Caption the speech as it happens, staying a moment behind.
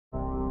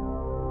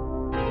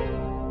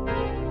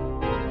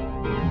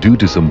Due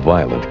to some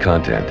violent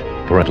content,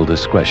 parental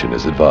discretion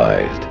is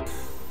advised.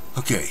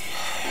 Okay,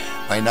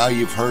 by now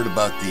you've heard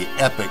about the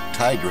epic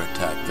tiger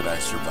attack that I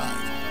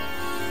survived.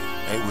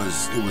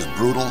 It was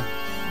brutal,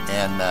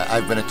 and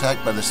I've been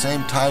attacked by the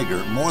same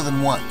tiger more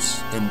than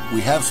once, and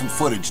we have some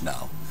footage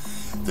now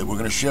that we're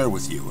going to share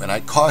with you, and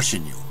I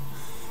caution you,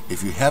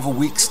 if you have a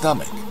weak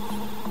stomach,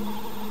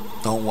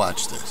 don't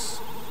watch this.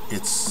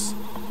 It's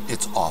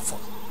awful.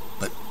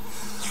 But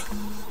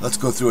let's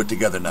go through it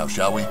together now,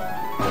 shall we?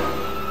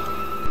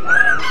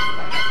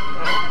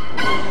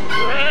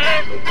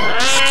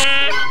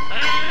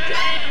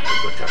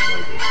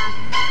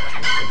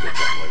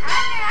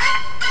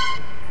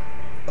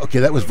 Okay,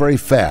 that was very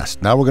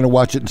fast. Now we're going to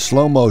watch it in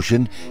slow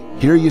motion.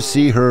 Here you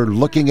see her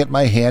looking at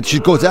my hand. She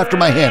goes after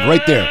my hand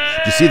right there.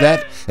 Do you see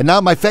that? And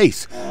now my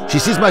face. She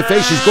sees my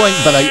face. She's going,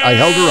 but I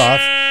held her off.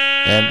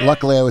 And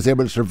luckily I was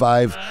able to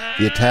survive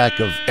the attack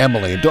of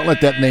Emily. And don't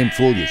let that name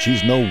fool you.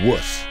 She's no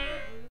wuss.